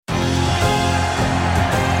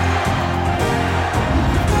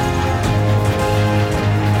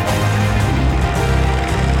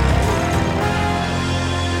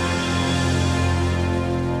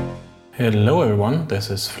Hello everyone,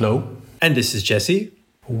 this is Flo. And this is Jesse.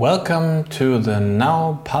 Welcome to the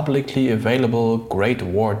now publicly available Great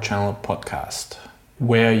War Channel podcast,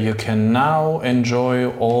 where you can now enjoy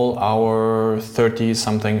all our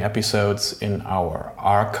 30-something episodes in our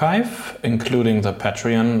archive, including the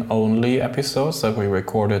Patreon-only episodes that we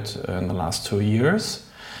recorded in the last 2 years,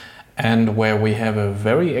 and where we have a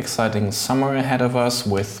very exciting summer ahead of us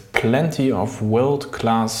with plenty of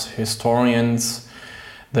world-class historians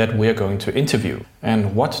that we're going to interview.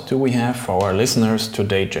 And what do we have for our listeners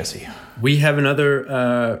today, Jesse? We have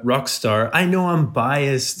another rock star. I know I'm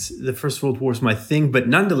biased. The First World War is my thing, but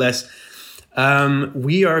nonetheless,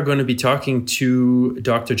 we are going to be talking to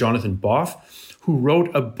Dr. Jonathan Boff, who wrote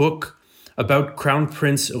a book about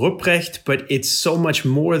Crownprince Rupprecht, but it's so much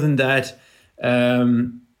more than that.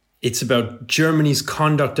 It's about Germany's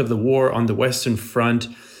conduct of the war on the Western Front.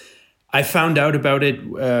 I found out about it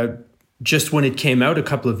just when it came out a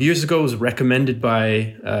couple of years ago. It was recommended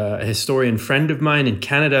by a historian friend of mine in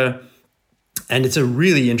Canada. And it's a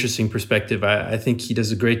really interesting perspective. I think he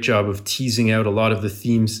does a great job of teasing out a lot of the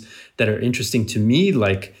themes that are interesting to me,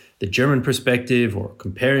 like the German perspective or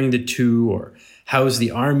comparing the two, or how is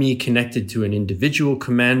the army connected to an individual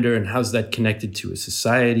commander and how's that connected to a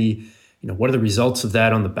society? You know, what are the results of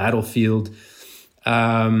that on the battlefield?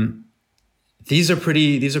 These are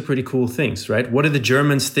pretty cool things, right? What do the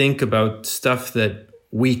Germans think about stuff that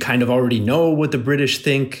we kind of already know what the British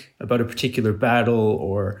think about a particular battle?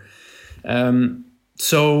 Or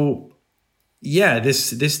so, yeah,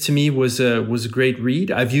 this to me was a great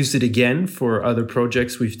read. I've used it again for other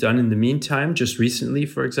projects we've done in the meantime, just recently,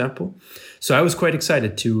 for example. So I was quite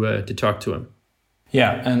excited to talk to him.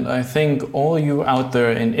 Yeah, and I think all you out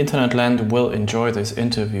there in internet land will enjoy this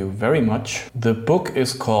interview very much. The book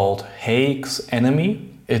is called Haig's Enemy.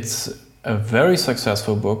 It's a very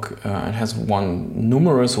successful book. It has won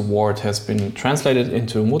numerous awards, has been translated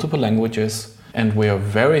into multiple languages, and we are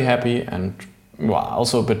very happy and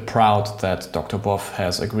also a bit proud that Dr. Boff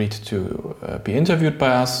has agreed to be interviewed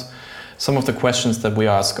by us. Some of the questions that we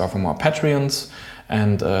ask are from our Patreons,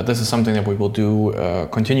 and this is something that we will do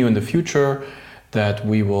continue in the future, that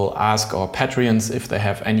we will ask our Patreons if they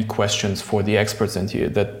have any questions for the experts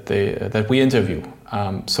that we interview.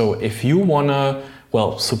 So if you wanna,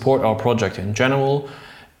 support our project in general,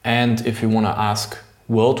 and if you wanna ask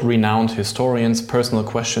world-renowned historians personal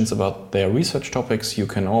questions about their research topics, you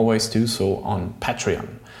can always do so on Patreon.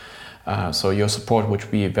 So your support would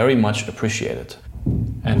be very much appreciated.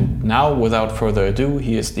 And now, without further ado,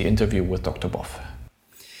 here's the interview with Dr. Boff.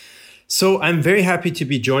 So I'm very happy to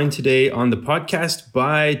be joined today on the podcast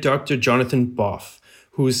by Dr. Jonathan Boff,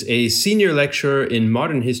 who's a senior lecturer in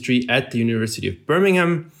modern history at the University of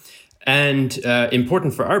Birmingham, and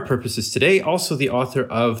important for our purposes today, also the author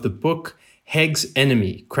of the book Haig's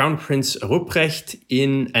Enemy, Crownprince Rupprecht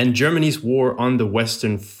and Germany's War on the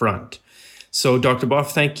Western Front. So Dr.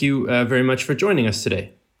 Boff, thank you very much for joining us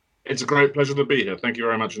today. It's a great pleasure to be here. Thank you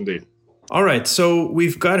very much indeed. All right, so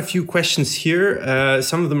we've got a few questions here.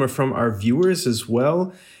 Some of them are from our viewers as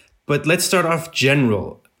well. But let's start off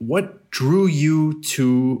general. What drew you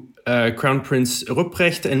to Crown Prince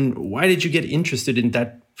Rupprecht, and why did you get interested in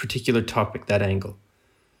that particular topic, that angle?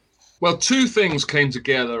 Well, two things came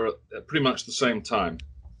together at pretty much the same time.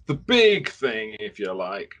 The big thing, if you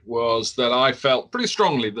like, was that I felt pretty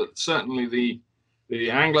strongly that certainly the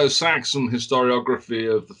Anglo-Saxon historiography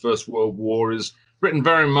of the First World War is written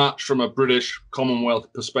very much from a British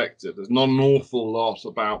Commonwealth perspective. There's not an awful lot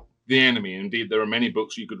about the enemy. Indeed, there are many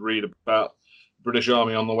books you could read about the British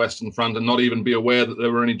Army on the Western Front and not even be aware that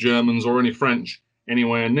there were any Germans or any French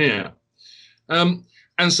anywhere near.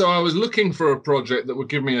 And so I was looking for a project that would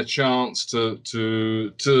give me a chance to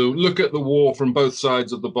look at the war from both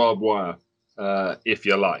sides of the barbed wire, if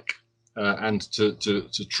you like, and to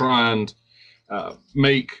try and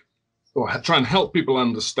try and help people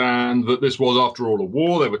understand that this was, after all, a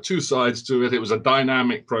war. There were two sides to it. It was a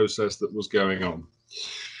dynamic process that was going on.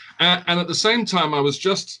 And at the same time, I was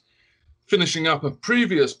just finishing up a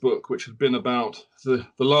previous book, which had been about the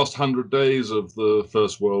last 100 days of the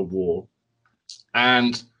First World War.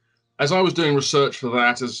 And as I was doing research for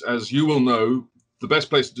that, as you will know, the best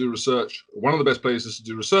place to do research, one of the best places to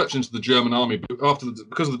do research into the German army, because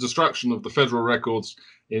of the destruction of the federal records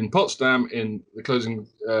in Potsdam in the closing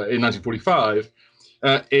in 1945,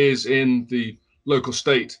 is in the local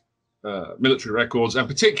state military records, and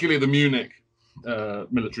particularly the Munich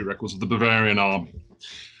military records of the Bavarian army.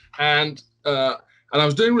 And I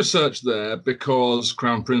was doing research there because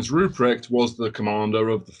Crown Prince Rupprecht was the commander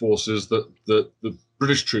of the forces that the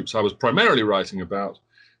British troops I was primarily writing about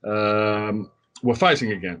were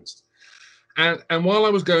fighting against. And while I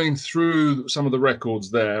was going through some of the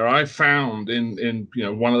records there, I found in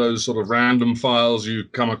one of those sort of random files you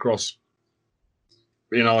come across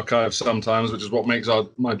in archives sometimes, which is what makes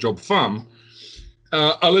my job fun.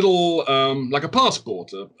 A little like a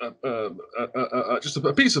passport, just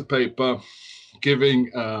a piece of paper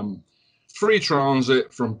giving free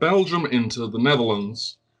transit from Belgium into the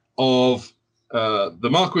Netherlands of the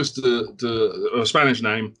Marquis de Spanish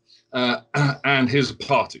name and his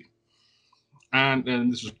party. And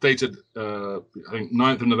this was dated, I think,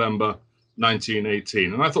 9th of November,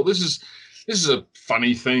 1918. And I thought, this is a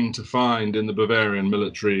funny thing to find in the Bavarian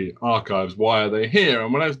military archives. Why are they here?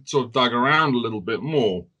 And when I sort of dug around a little bit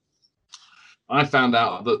more, I found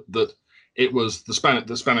out that it was the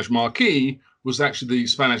Spanish Marquis was actually the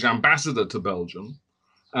Spanish ambassador to Belgium.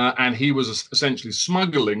 And he was essentially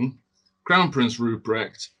smuggling Crownprince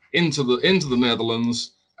Rupprecht into the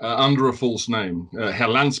Netherlands under a false name, Herr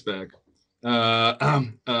Landsberg.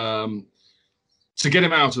 To get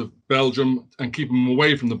him out of Belgium and keep him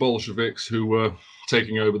away from the Bolsheviks who were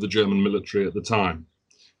taking over the German military at the time.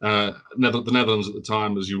 The Netherlands at the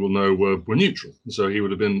time, as you will know, were neutral. So he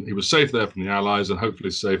was safe there from the Allies and hopefully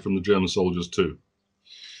safe from the German soldiers too.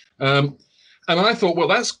 And I thought, well,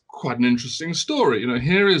 that's quite an interesting story.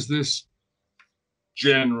 Here is this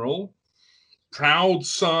general, proud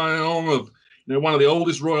scion of one of the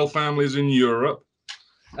oldest royal families in Europe,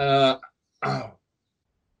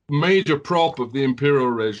 major prop of the imperial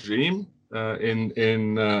regime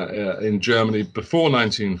in Germany before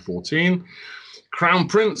 1914, Crown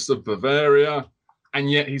Prince of Bavaria,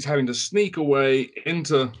 and yet he's having to sneak away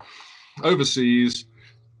into overseas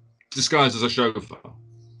disguised as a chauffeur.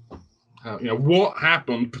 What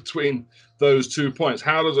happened between those 2 points?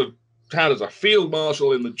 How does a field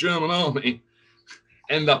marshal in the German army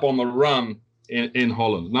end up on the run in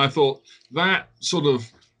Holland? And I thought that sort of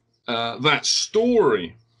that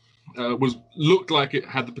story looked like it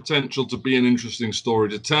had the potential to be an interesting story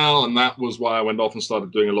to tell, and that was why I went off and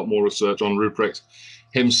started doing a lot more research on Rupprecht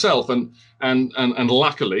himself. And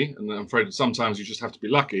luckily, and I'm afraid sometimes you just have to be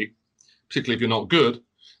lucky, particularly if you're not good.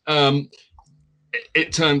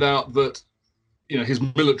 It turned out that his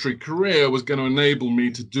military career was going to enable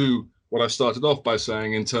me to do what I started off by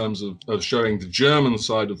saying in terms of showing the German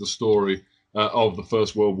side of the story of the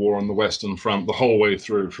First World War on the Western Front the whole way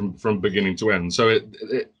through from beginning to end. So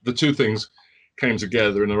the two things came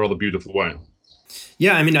together in a rather beautiful way.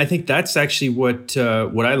 Yeah, I mean, I think that's actually what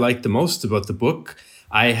I like the most about the book.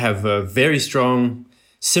 I have a very strong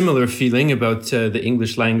similar feeling about the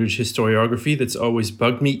English language historiography that's always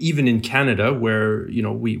bugged me, even in Canada, where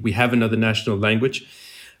we have another national language.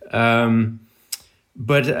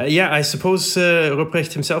 But I suppose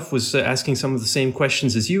Rupprecht himself was asking some of the same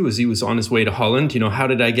questions as you as he was on his way to Holland. How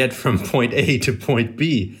did I get from point A to point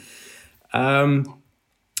B?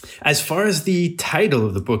 As far as the title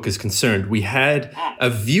of the book is concerned, we had a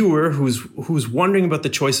viewer who's wondering about the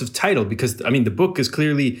choice of title, because the book is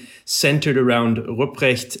clearly centered around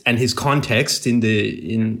Rupprecht and his context on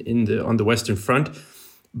the Western Front,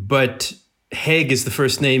 but Haig is the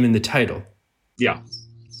first name in the title. Yeah.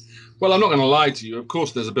 Well, I'm not going to lie to you. Of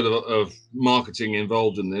course, there's a bit of marketing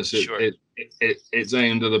involved in this. Sure. It's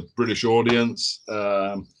aimed at a British audience.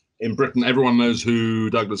 In Britain, everyone knows who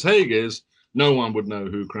Douglas Haig is. No one would know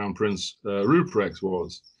who Crown Prince Rupprecht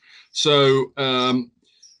was. So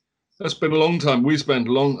that's been a long time. I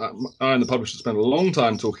and the publisher spent a long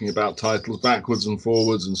time talking about titles backwards and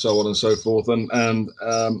forwards and so on and so forth, and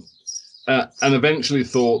eventually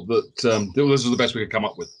thought that this was the best we could come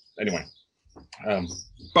up with. Anyway.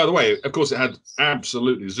 By the way, of course, it had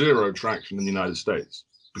absolutely zero traction in the United States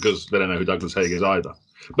because they don't know who Douglas Haig is either.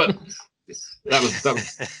 But that was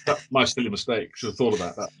my silly mistake. Should have thought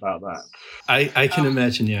about that. I can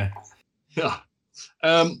imagine, yeah. Yeah.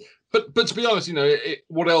 But to be honest,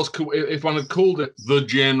 what else could, if one had called it The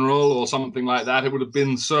General or something like that, it would have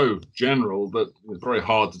been so general that it's very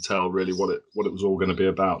hard to tell really what it was all going to be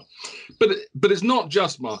about. But it's not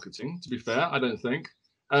just marketing, to be fair, I don't think.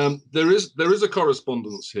 There is a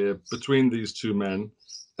correspondence here between these two men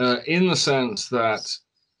in the sense that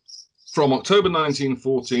from October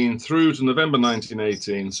 1914 through to November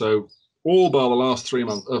 1918, so all bar the last 3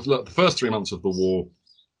 months, the first 3 months of the war,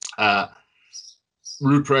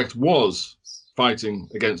 Rupprecht was fighting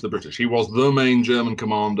against the British. He was the main German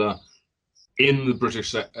commander in the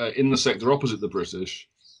British in the sector opposite the British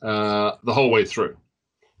the whole way through.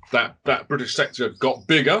 That British sector got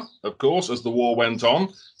bigger, of course, as the war went on.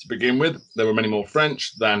 To begin with, there were many more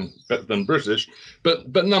French than British,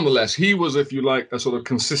 but nonetheless, he was, if you like, a sort of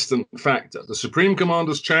consistent factor. The supreme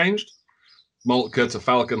commanders changed, Moltke to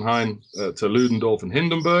Falkenhayn to Ludendorff and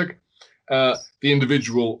Hindenburg, The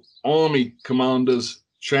individual army commanders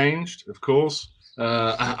changed, of course,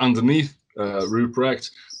 underneath Rupprecht,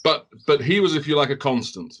 but he was, if you like, a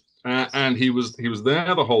constant, and he was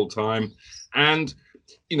there the whole time. And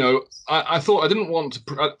I thought I didn't want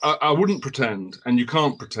to. I wouldn't pretend, and you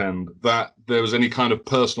can't pretend, that there was any kind of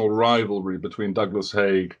personal rivalry between Douglas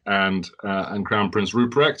Haig and Crownprince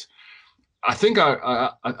Rupprecht. I think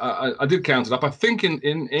I did count it up. I think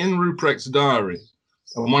in Rupprecht's diary,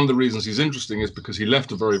 and one of the reasons he's interesting is because he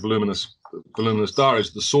left a very voluminous diary.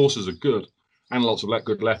 So the sources are good, and lots of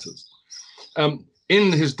good letters.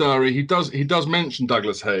 In his diary, he does mention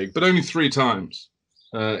Douglas Haig, but only 3 times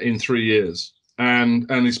in 3 years. And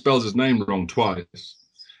he spells his name wrong twice.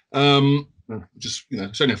 Just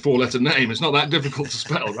it's only a 4-letter name. It's not that difficult to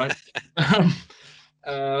spell, right?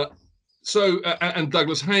 And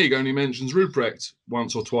Douglas Haig only mentions Rupprecht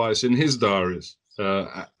once or twice in his diaries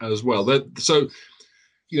as well.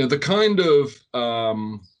 The kind of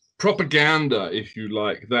propaganda, if you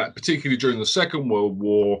like, that particularly during the Second World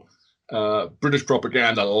War, British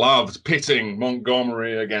propaganda loved pitting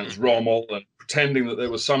Montgomery against Rommel and pretending that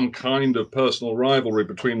there was some kind of personal rivalry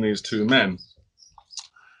between these two men,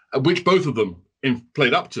 which both of them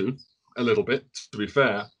played up to a little bit, to be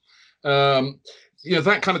fair.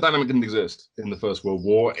 That kind of dynamic didn't exist in the First World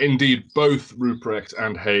War. Indeed, both Rupprecht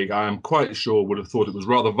and Haig, I am quite sure, would have thought it was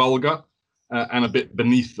rather vulgar and a bit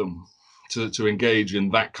beneath them to engage in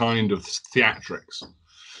that kind of theatrics.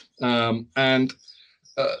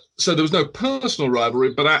 So there was no personal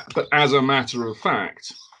rivalry, but as a matter of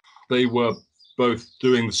fact, they were both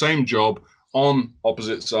doing the same job on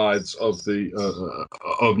opposite sides of the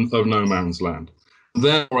of no man's land.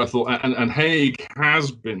 Therefore, I thought, and Haig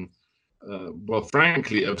has been,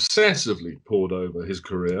 frankly, obsessively pored over his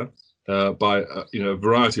career by a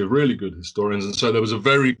variety of really good historians, and so there's a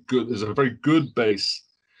very good base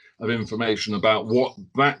of information about what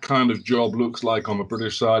that kind of job looks like on the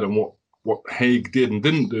British side and what Haig did and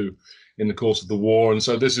didn't do in the course of the war. And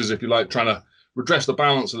so this is, if you like, trying to redress the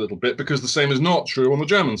balance a little bit, because the same is not true on the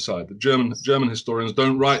German side. The German historians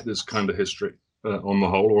don't write this kind of history on the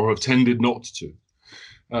whole, or have tended not to.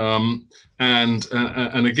 And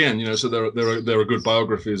again, so there are good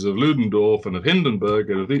biographies of Ludendorff and of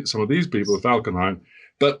Hindenburg and of some of these people, of Falkenhayn,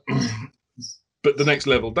 but the next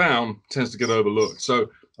level down tends to get overlooked.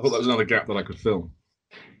 So I thought that was another gap that I could fill.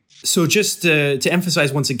 So just to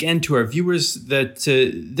emphasize once again to our viewers that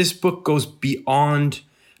this book goes beyond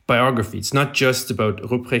biography. It's not just about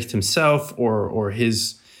Rupprecht himself or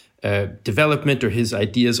his development or his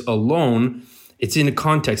ideas alone. It's in a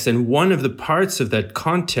context, and one of the parts of that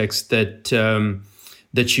context that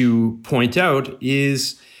you point out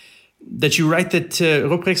is that you write that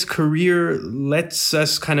Rupprecht's career lets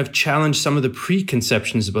us kind of challenge some of the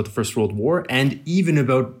preconceptions about the First World War and even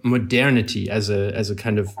about modernity as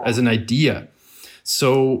an idea.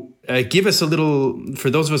 So give us a little, for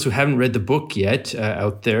those of us who haven't read the book yet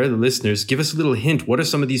out there, the listeners, give us a little hint. What are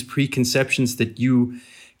some of these preconceptions that you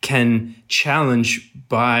can challenge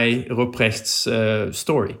by Rupprecht's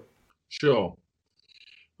story? Sure.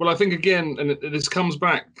 Well, I think, again, and this comes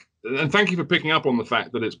back, and thank you for picking up on the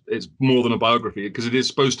fact that it's more than a biography, because it is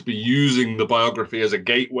supposed to be using the biography as a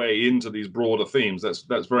gateway into these broader themes.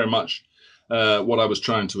 That's very much what I was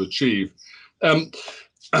trying to achieve.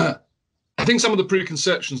 I think some of the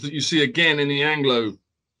preconceptions that you see again in the Anglo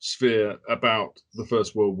sphere about the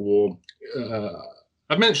First World War,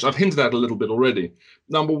 I've hinted at a little bit already.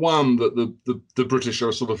 Number one, that the British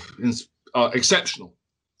are sort of exceptional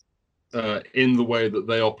in the way that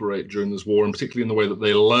they operate during this war, and particularly in the way that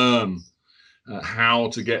they learn how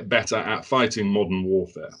to get better at fighting modern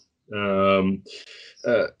warfare.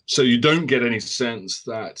 So you don't get any sense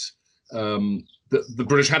that the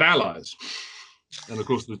British had allies. And of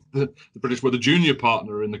course, the British were the junior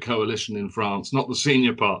partner in the coalition in France, not the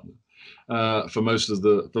senior partner for most of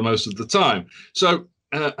the time. So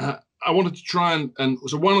I wanted to try and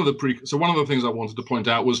so one of the things I wanted to point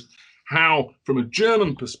out was how, from a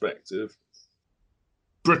German perspective,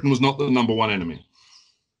 Britain was not the number one enemy.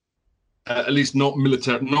 At least not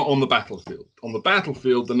military, not on the battlefield. On the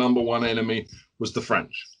battlefield, the number one enemy was the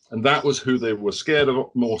French. And that was who they were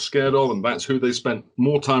more scared of, and that's who they spent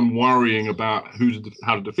more time worrying about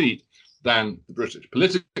how to defeat than the British.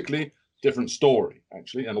 Politically, different story,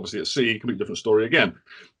 actually, and obviously at sea, completely different story again.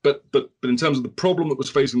 But in terms of the problem that was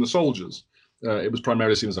facing the soldiers, it was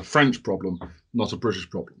primarily seen as a French problem, not a British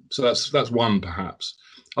problem. So that's one, perhaps.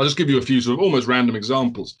 I'll just give you a few sort of almost random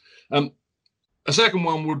examples. A second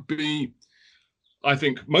one would be, I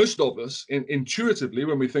think most of us, intuitively,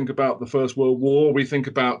 when we think about the First World War, we think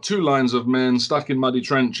about two lines of men stuck in muddy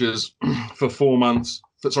trenches for 4 months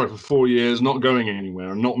for 4 years, not going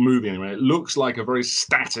anywhere and not moving anywhere. It looks like a very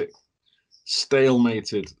static,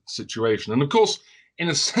 stalemated situation. And of course, in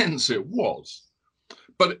a sense, it was.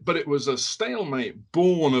 But it was a stalemate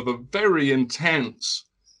born of a very intense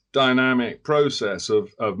dynamic process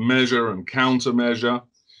of measure and countermeasure,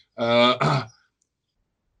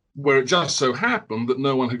 where it just so happened that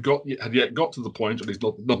no one had yet got to the point, at least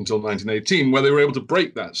not until 1918, where they were able to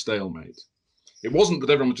break that stalemate. It wasn't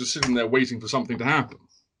that everyone was just sitting there waiting for something to happen,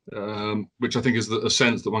 which I think is a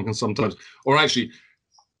sense that one can sometimes, or actually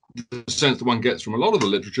the sense that one gets from a lot of the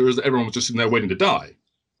literature is that everyone was just sitting there waiting to die.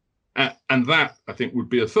 And that, I think, would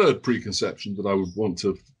be a third preconception that I would want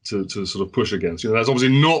to sort of push against. That's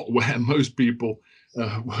obviously not where most people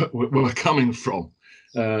were coming from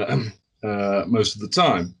most of the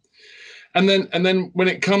time. And then when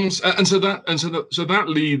it comes, so that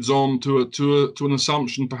leads on to an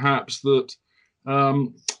assumption, perhaps, that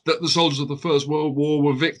the soldiers of the First World War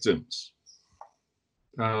were victims,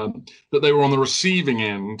 that they were on the receiving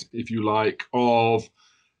end, if you like, of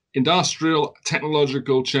industrial,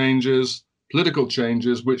 technological changes, political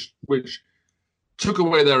changes, which took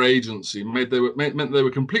away their agency, meant they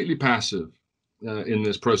were completely passive in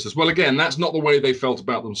this process. Well, again, that's not the way they felt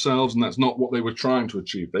about themselves, and that's not what they were trying to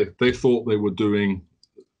achieve. They thought they were doing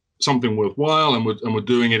something worthwhile and were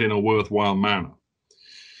doing it in a worthwhile manner.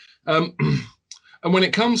 And when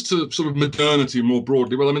it comes to sort of modernity more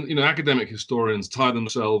broadly, well, I mean, academic historians tie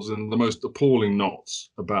themselves in the most appalling knots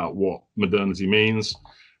about what modernity means.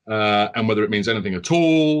 And whether it means anything at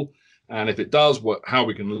all, and if it does, how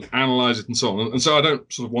we can analyze it, and so on. And so I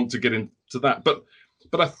don't sort of want to get into that, but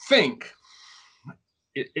I think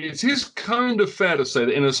it is kind of fair to say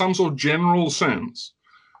that in some sort of general sense,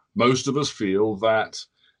 most of us feel that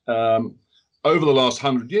over the last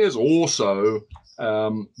 100 years or so,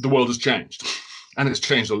 the world has changed, and it's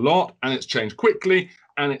changed a lot, and it's changed quickly,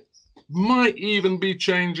 and it might even be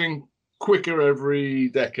changing quicker every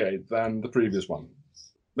decade than the previous one.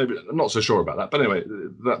 Maybe I'm not so sure about that, but anyway,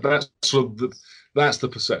 that's the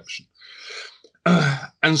perception.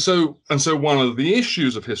 And so one of the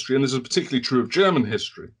issues of history, and this is particularly true of German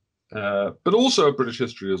history, but also of British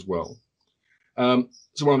history as well.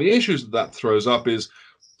 So one of the issues that throws up is,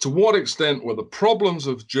 to what extent were the problems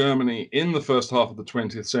of Germany in the first half of the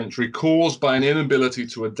 20th century caused by an inability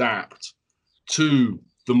to adapt to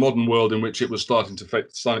the modern world in which it was starting to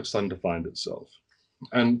find itself?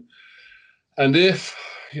 And if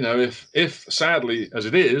sadly, as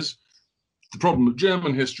it is, the problem of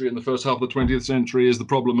German history in the first half of the 20th century is the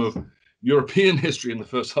problem of European history in the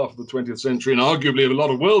first half of the 20th century, and arguably a lot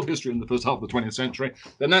of world history in the first half of the 20th century,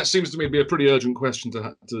 then that seems to me to be a pretty urgent question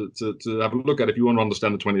to have a look at if you want to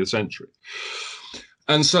understand the 20th century.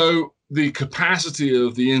 And so the capacity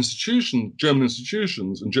of the German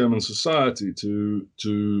institutions and German society to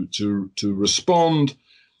respond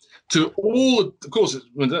to all, of course,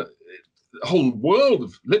 a whole world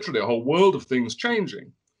of things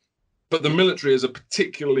changing, but the military is a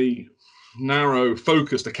particularly narrow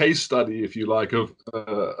focused, a case study, if you like, of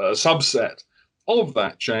a subset of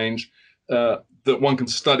that change that one can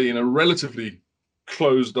study in a relatively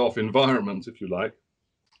closed off environment, if you like,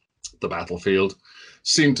 the battlefield,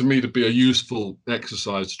 seemed to me to be a useful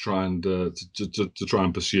exercise to try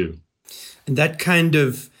and pursue. And that kind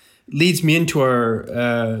of leads me into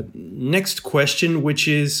our next question, which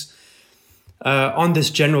is, on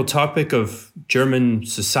this general topic of German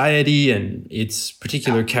society and its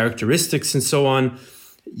particular characteristics and so on,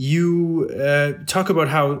 you talk about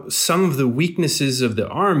how some of the weaknesses of the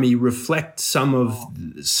army reflect some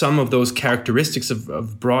of those characteristics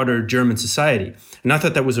of broader German society. And I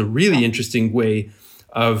thought that was a really interesting way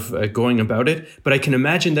of going about it. But I can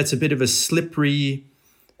imagine that's a bit of a slippery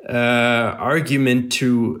argument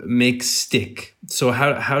to make stick. So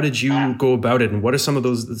how did you go about it, and what are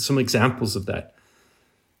some examples of that?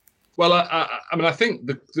 Well, I mean, I think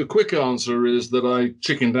the quick answer is that I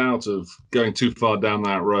chickened out of going too far down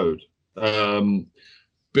that road,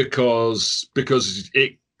 because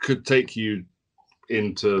it could take you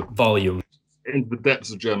into the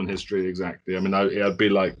depths of German history. Exactly. I mean, I'd be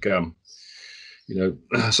like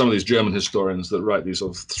some of these German historians that write these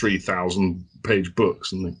sort of 3,000-page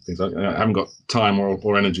books and things like that. I haven't got time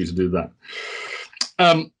or energy to do that.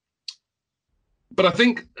 But I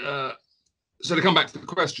think, so to come back to the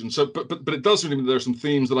question, but it does seem to me there are some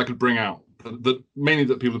themes that I could bring out that mainly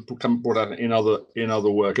that people have brought out in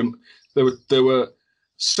other work, and there were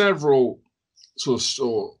several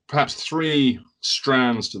or perhaps three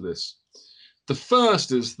strands to this. The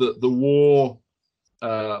first is that the war,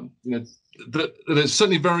 that it's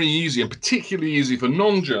certainly very easy, and particularly easy for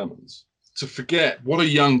non-Germans, to forget what a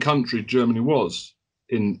young country Germany was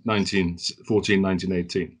in 1914,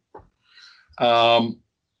 1918.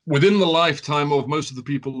 Within the lifetime of most of the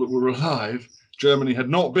people that were alive, Germany had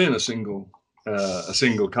not been a single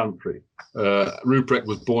country. Rupprecht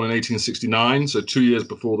was born in 1869, so 2 years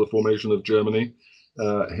before the formation of Germany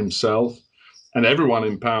himself, and everyone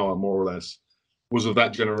in power, more or less, was of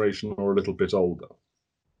that generation or a little bit older.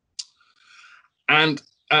 And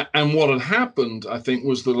what had happened, I think,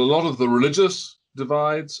 was that a lot of the religious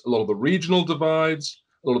divides, a lot of the regional divides,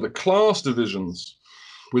 a lot of the class divisions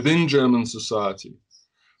within German society,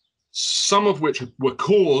 some of which were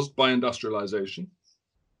caused by industrialization,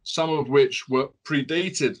 some of which were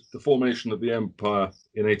predated the formation of the empire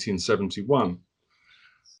in 1871.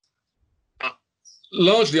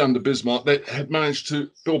 Largely under Bismarck,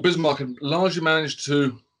 Bismarck had largely managed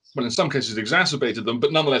to, well, in some cases exacerbated them,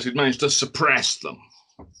 but nonetheless he'd managed to suppress them.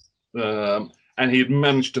 And he had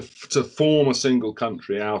managed to form a single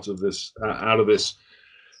country out of this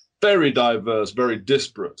very diverse, very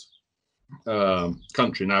disparate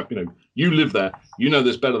country. Now, you live there, you know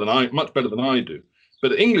this much better than I do.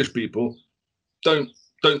 But English people don't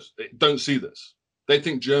see this. They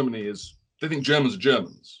think Germans are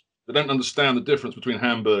Germans. They don't understand the difference between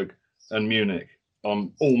Hamburg and Munich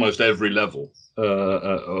on almost every level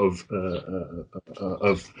of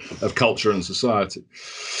culture and society,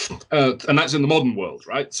 and that's in the modern world,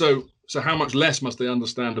 right? So how much less must they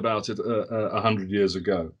understand about it 100 years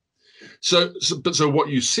ago? So what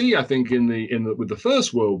you see, I think, with the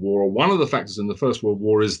First World War, or one of the factors in the First World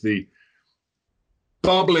War, is the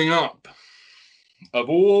bubbling up of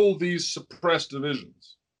all these suppressed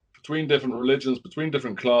divisions between different religions, between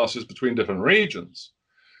different classes, between different regions,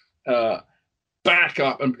 back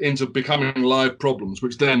up and into becoming live problems,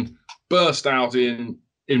 which then burst out in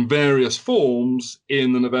various forms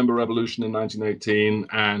in the November Revolution in 1918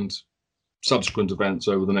 and subsequent events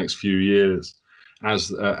over the next few years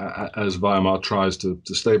as Weimar tries to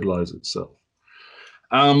stabilize itself.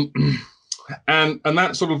 And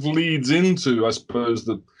that sort of leads into, I suppose,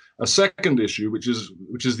 a second issue, which is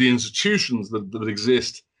the institutions that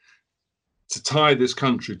exist to tie this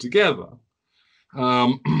country together.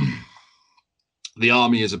 The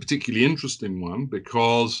army is a particularly interesting one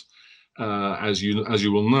because, as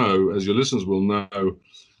you will know, as your listeners will know,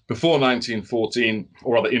 before 1914,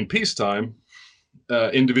 or rather in peacetime,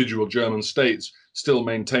 individual German states still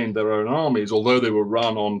maintained their own armies, although they were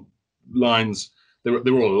run on lines. They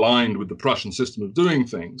were all aligned with the Prussian system of doing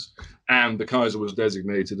things, and the Kaiser was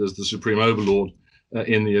designated as the supreme overlord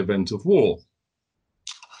in the event of war.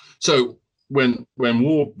 So when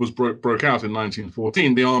war was broke out in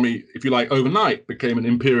 1914, the army, if you like, overnight became an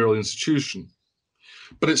imperial institution.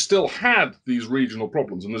 But it still had these regional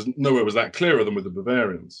problems, and there's nowhere was that clearer than with the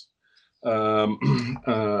Bavarians.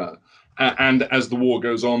 And as the war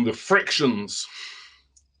goes on, the frictions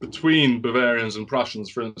between Bavarians and Prussians,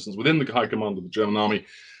 for instance, within the high command of the German army,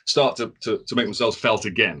 start to make themselves felt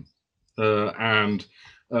again, and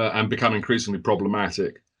become increasingly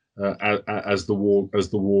problematic as the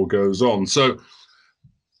war goes on. So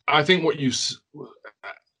I think what you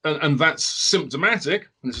and that's symptomatic,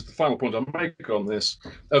 and this is the final point I'll make on this,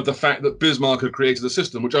 of the fact that Bismarck had created a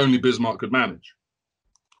system which only Bismarck could manage.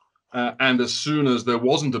 And as soon as there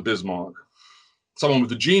wasn't a Bismarck, someone with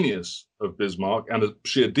the genius of Bismarck and the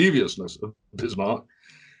sheer deviousness of Bismarck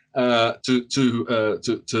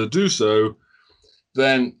to do so,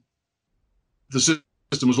 then the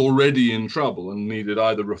system was already in trouble and needed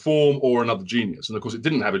either reform or another genius. And of course, it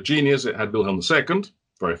didn't have a genius. It had Wilhelm II,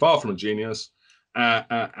 very far from a genius,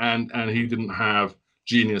 and he didn't have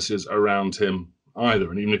geniuses around him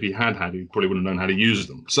either. And even if he had, he probably wouldn't have known how to use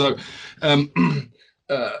them. So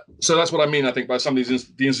that's what I mean, I think, by some of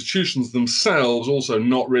these the institutions themselves also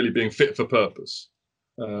not really being fit for purpose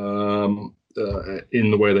in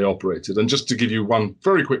the way they operated. And just to give you one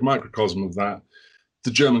very quick microcosm of that,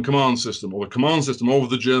 the German command system, or the command system of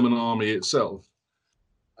the German army itself,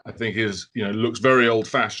 I think looks very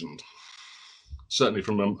old-fashioned, certainly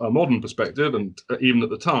from a modern perspective, and even at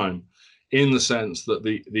the time, in the sense that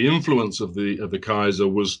the influence of the Kaiser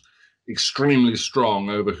was extremely strong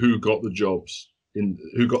over who got the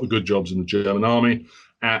good jobs in the German army,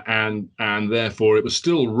 and therefore it was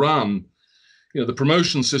still run. The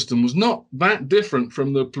promotion system was not that different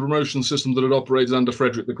from the promotion system that had operated under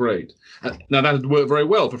Frederick the Great. Now that had worked very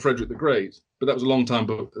well for Frederick the Great, but that was a long time.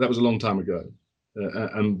 That was a long time ago,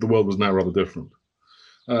 and the world was now rather different.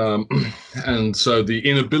 And so the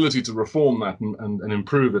inability to reform that and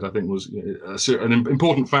improve it, I think, was an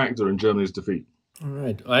important factor in Germany's defeat. All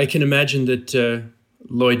right, I can imagine that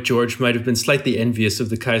Lloyd George might have been slightly envious of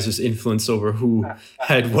the Kaiser's influence over who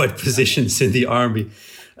had what positions in the army.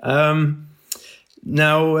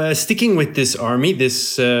 Now, sticking with this army,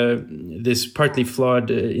 this partly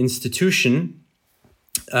flawed institution,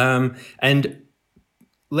 and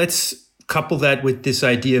let's couple that with this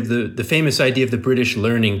idea of the famous idea of the British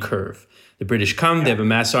learning curve. The British come, they have a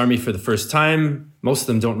mass army for the first time. Most of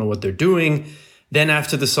them don't know what they're doing. Then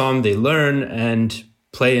after the Somme, they learn and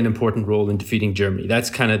play an important role in defeating Germany. That's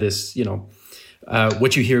kind of this,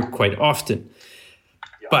 what you hear quite often.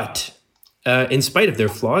 But in spite of their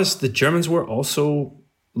flaws, the Germans were also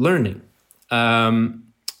learning.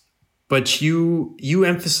 But you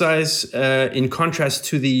emphasize, in contrast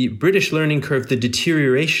to the British learning curve, the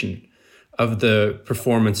deterioration of the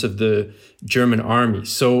performance of the German army.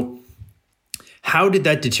 So how did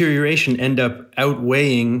that deterioration end up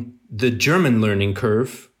outweighing the German learning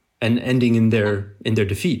curve and ending in their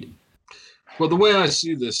defeat? Well, the way I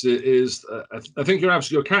see this is, I think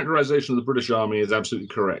your characterization of the British Army is absolutely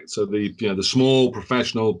correct. So the small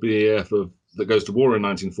professional BAF that goes to war in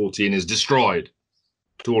 1914 is destroyed,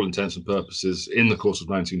 to all intents and purposes, in the course of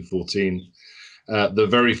 1914. The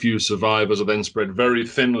very few survivors are then spread very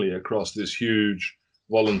thinly across this huge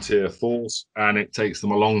volunteer force, and it takes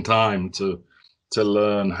them a long time to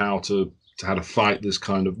learn how to fight this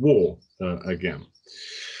kind of war again.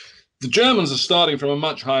 The Germans are starting from a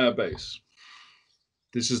much higher base.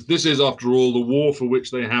 This is, after all, the war for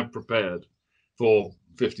which they have prepared for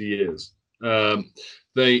 50 years. And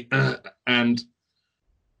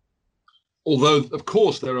although, of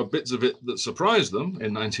course, there are bits of it that surprise them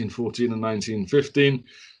in 1914 and 1915, I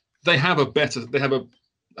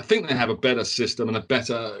think they have a better system and a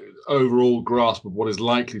better overall grasp of what is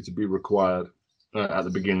likely to be required at the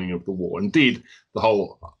beginning of the war. Indeed, the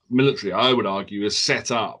whole military, I would argue, is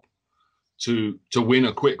set up to win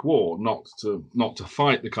a quick war, not to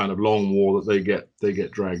fight the kind of long war that they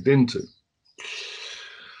get dragged into.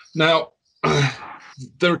 Now,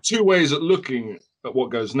 there are two ways at looking at what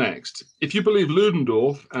goes next. If you believe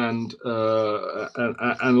Ludendorff and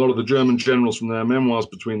a lot of the German generals from their memoirs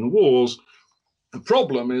between the wars, the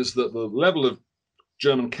problem is that the level of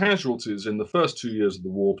German casualties in the first 2 years of the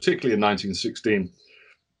war, particularly in 1916,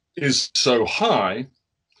 is so high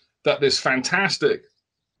that this fantastic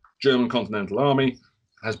German Continental Army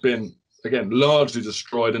has been, again, largely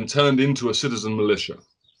destroyed and turned into a citizen militia,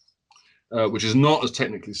 which is not as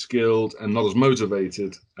technically skilled and not as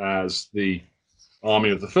motivated as the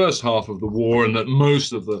army of the first half of the war, and that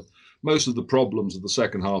most of the problems of the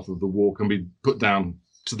second half of the war can be put down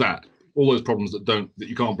to that. All those problems that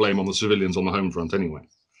you can't blame on the civilians on the home front anyway.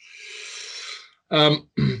 A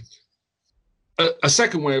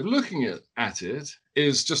second way of looking at it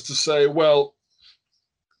is just to say, well,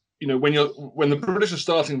 when the British are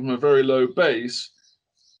starting from a very low base,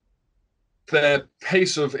 their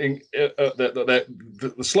pace of the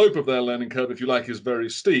slope of their learning curve, if you like, is very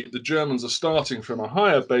steep. The Germans are starting from a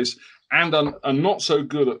higher base and are not so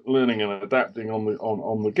good at learning and adapting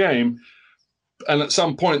on the game. And at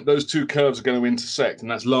some point, those two curves are going to intersect, and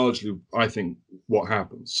that's largely, I think, what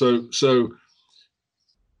happens. So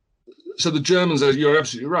the Germans, you're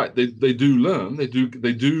absolutely right. They do learn. They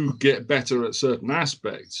do get better at certain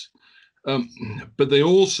aspects, but they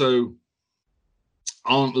also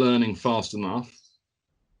aren't learning fast enough.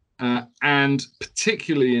 And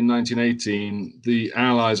particularly in 1918, the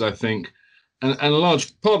Allies, I think, and a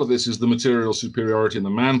large part of this is the material superiority and the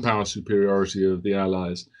manpower superiority of the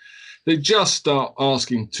Allies. They just start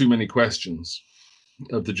asking too many questions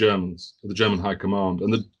of the Germans, of the German High Command.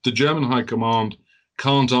 And the German High Command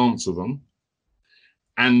can't answer them,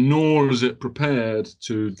 and nor is it prepared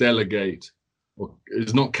to delegate, or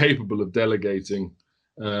is not capable of delegating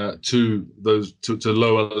to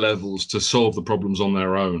lower levels to solve the problems on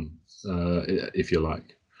their own, if you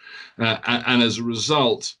like. And as a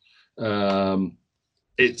result,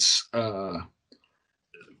 it's the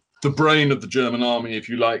brain of the German army, if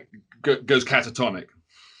you like, goes catatonic,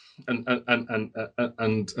 and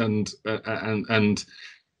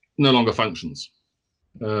no longer functions,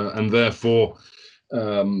 and therefore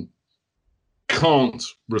can't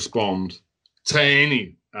respond to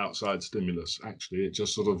any outside stimulus. Actually, it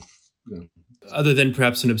just sort of, other than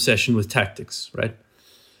perhaps an obsession with tactics, right?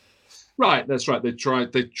 Right, that's right. They try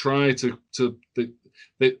to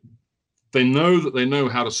they know that they know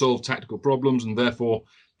how to solve tactical problems, and therefore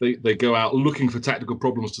they go out looking for tactical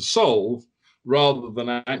problems to solve, rather than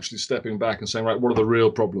actually stepping back and saying, right, what are the real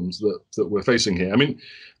problems that we're facing here? I mean,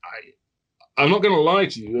 I'm not going to lie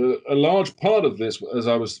to you. A large part of this,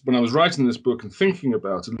 when I was writing this book and thinking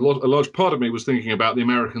about it, a large part of me was thinking about the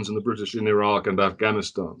Americans and the British in Iraq and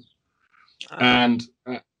Afghanistan, and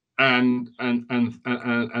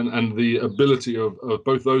the ability of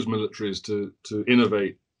both those militaries to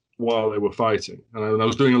innovate while they were fighting. And I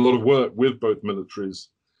was doing a lot of work with both militaries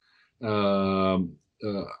over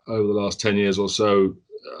the last 10 years or so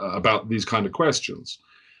about these kind of questions.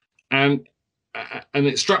 And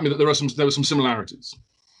it struck me that there were some similarities,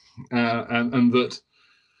 and that,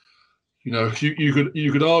 you know,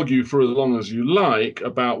 you could argue for as long as you like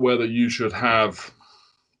about whether you should have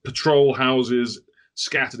patrol houses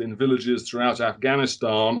scattered in villages throughout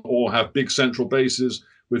Afghanistan, or have big central bases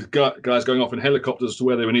with guys going off in helicopters to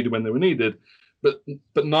where they were needed when they were needed. But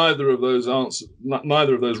neither of those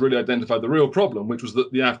really identified the real problem, which was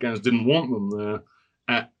that the Afghans didn't want them there,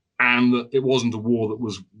 and that it wasn't a war that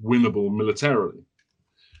was winnable militarily.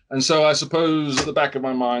 And so I suppose at the back of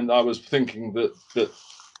my mind, I was thinking that the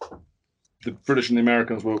British and the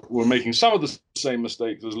Americans were making some of the same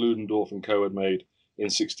mistakes as Ludendorff and co. had made in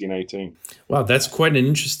 1618. Wow, that's quite an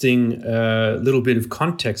interesting little bit of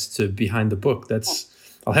context behind the book.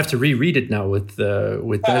 I'll have to reread it now with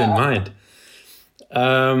that in mind.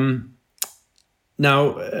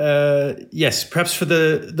 Yes, perhaps for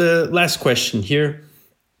the last question here,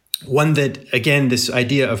 one that, again, this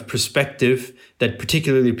idea of perspective that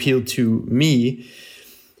particularly appealed to me.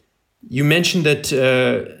 You mentioned that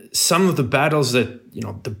some of the battles that, you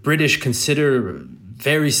know, the British consider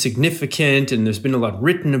very significant, and there's been a lot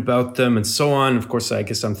written about them and so on. Of course, I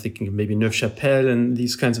guess I'm thinking of maybe Neuve-Chapelle and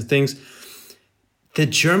these kinds of things. The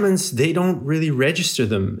Germans, they don't really register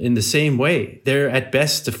them in the same way. They're at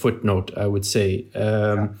best a footnote, I would say.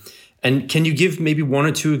 And can you give maybe one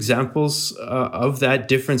or two examples of that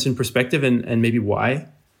difference in perspective, and maybe why?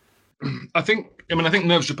 I think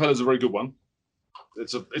Neuve-Chapelle is a very good one.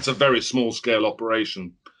 It's a very small scale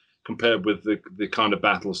operation compared with the kind of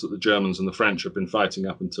battles that the Germans and the French have been fighting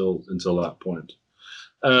up until that point.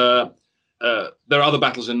 There are other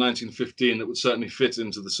battles in 1915 that would certainly fit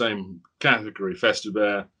into the same category.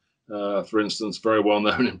 Festubert, for instance, very well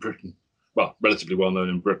known in Britain. Well, relatively well known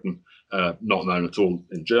in Britain, not known at all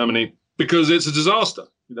in Germany, because it's a disaster.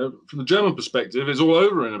 You know, from the German perspective, it's all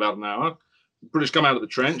over in about an hour. The British come out of the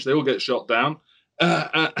trench, they all get shot down,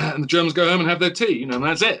 and the Germans go home and have their tea. You know, and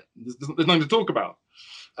that's it. There's nothing to talk about.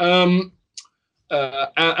 But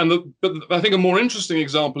I think a more interesting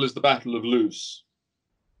example is the Battle of Loos,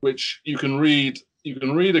 which you can read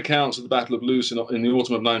accounts of the Battle of Loos in the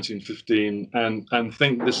autumn of 1915 and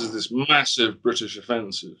think this is this massive British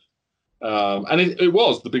offensive. And it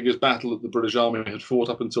was the biggest battle that the British Army had fought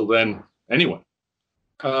up until then anyway.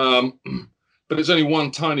 But it's only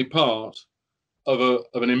one tiny part of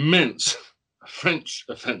an immense French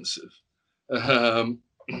offensive.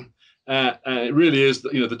 It really is,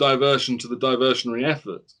 the diversion to the diversionary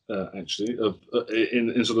effort, actually, in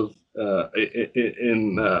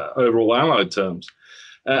overall Allied terms.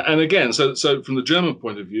 And again, so from the German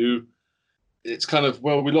point of view, it's kind of,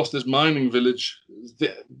 well, we lost this mining village.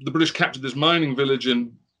 The British captured this mining village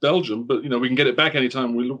in Belgium, but we can get it back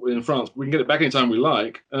anytime in France. We can get it back anytime we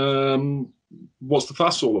like. What's the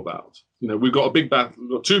fuss all about? We've got we've got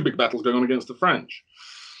two big battles going on against the French.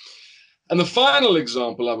 And the final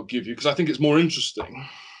example I will give you, because I think it's more interesting,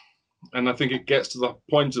 and I think it gets to the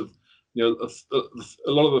point of one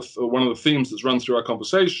of the themes that's run through our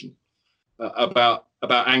conversation about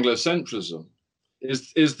Anglocentrism,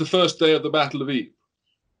 is the first day of the Battle of Ypres,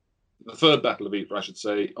 the third Battle of Ypres, I should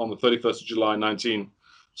say, on the 31st of July,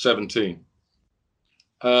 1917.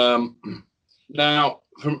 Now,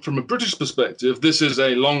 from a British perspective, this is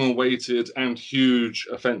a long-awaited and huge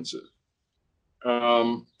offensive.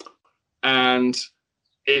 And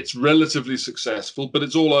it's relatively successful, but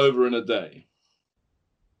it's all over in a day,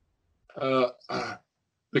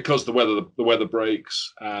 because the weather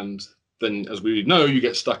breaks, and then, as we know, you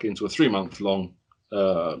get stuck into a 3-month-long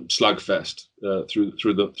slugfest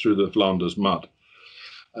through the Flanders mud,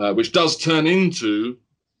 which does turn into,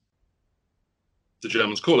 the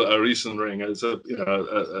Germans call it a Riesenring. It's a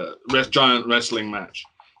giant wrestling match.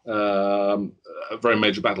 A very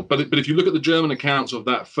major battle, but if you look at the German accounts of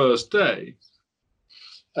that first day,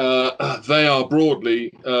 they are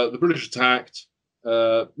broadly the British attacked,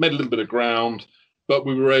 made a little bit of ground, but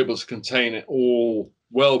we were able to contain it all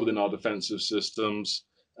well within our defensive systems.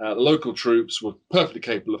 The local troops were perfectly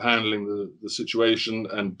capable of handling the situation,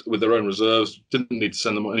 and with their own reserves, didn't need to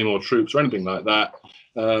send them any more troops or anything like that.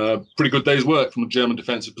 Pretty good day's work from a German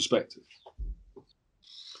defensive perspective.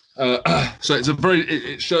 So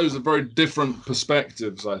it shows a very different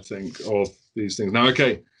perspectives, I think, of these things. Now,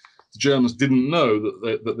 okay, the Germans didn't know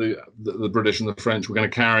that the British and the French were going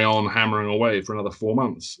to carry on hammering away for another 4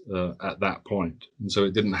 months at that point, and so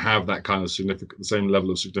it didn't have that kind of the same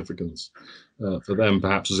level of significance for them,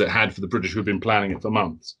 perhaps, as it had for the British who'd been planning it for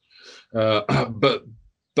months. But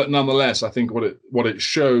But nonetheless, I think what it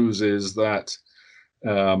shows is that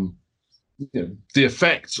the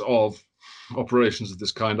effects of operations of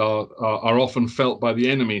this kind are often felt by the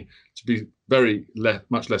enemy to be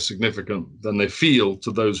much less significant than they feel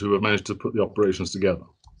to those who have managed to put the operations together.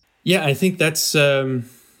 Yeah, I think that's a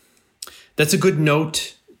good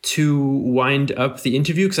note to wind up the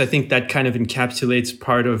interview, because I think that kind of encapsulates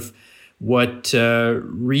part of what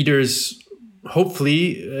readers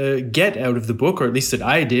hopefully get out of the book, or at least that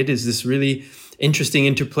I did, is this really interesting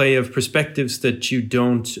interplay of perspectives that you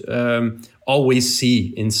don't always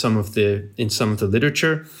see in some of the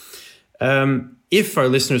literature. If our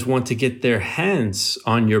listeners want to get their hands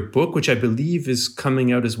on your book, which I believe is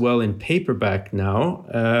coming out as well in paperback now,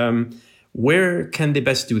 where can they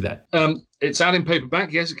best do that? It's out in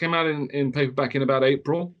paperback. Yes, it came out in paperback in about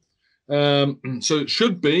April. So it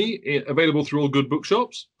should be available through all good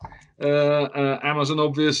bookshops, Amazon,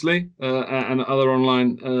 obviously, and other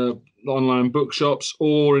online bookshops,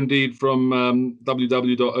 or indeed from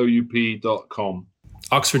www.oup.com.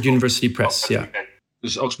 Oxford University Press, yeah.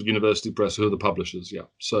 It's Oxford University Press, who are the publishers, yeah.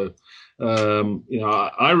 So,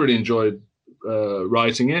 I really enjoyed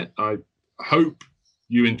writing it. I hope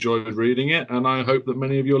you enjoyed reading it, and I hope that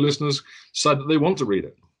many of your listeners decide that they want to read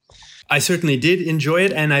it. I certainly did enjoy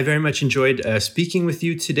it, and I very much enjoyed speaking with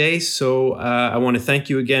you today. So I want to thank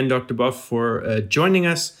you again, Dr. Boff, for joining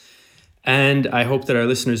us, and I hope that our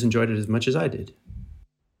listeners enjoyed it as much as I did.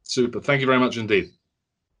 Super. Thank you very much indeed.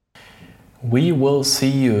 We will see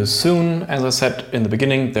you soon. As I said in the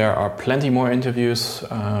beginning, there are plenty more interviews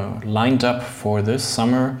lined up for this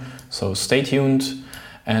summer, so stay tuned.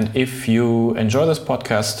 And if you enjoy this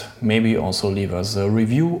podcast, maybe also leave us a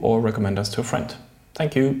review or recommend us to a friend.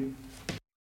 Thank you.